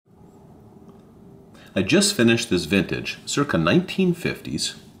I just finished this vintage, circa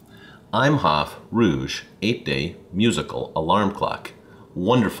 1950s, IMHOF Reuge 8-day musical alarm clock.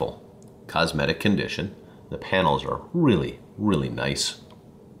 Wonderful cosmetic condition. The panels are really, really nice.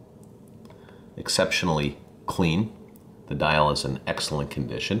 Exceptionally clean. The dial is in excellent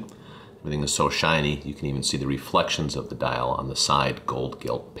condition. Everything is so shiny, you can even see the reflections of the dial on the side gold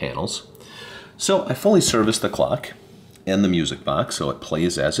gilt panels. So I fully serviced the clock and the music box, so it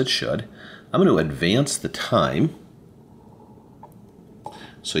plays as it should. I'm going to advance the time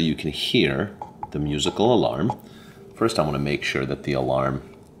so you can hear the musical alarm. First, I want to make sure that the alarm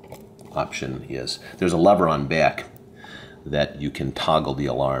option is, there's a lever on back that you can toggle the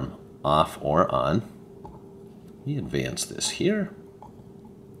alarm off or on. Let me advance this here.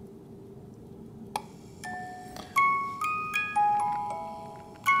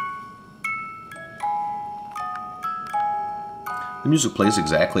 The music plays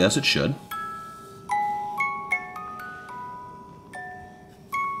exactly as it should.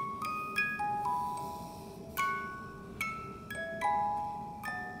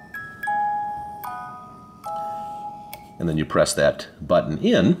 And then you press that button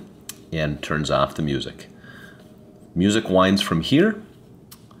in and turns off the music. Music winds from here.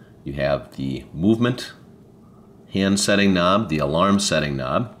 You have the movement hand setting knob, the alarm setting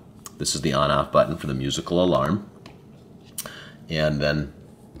knob. This is the on-off button for the musical alarm. And then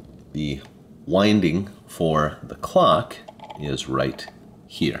the winding for the clock is right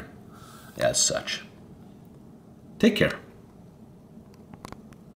here as such. Take care.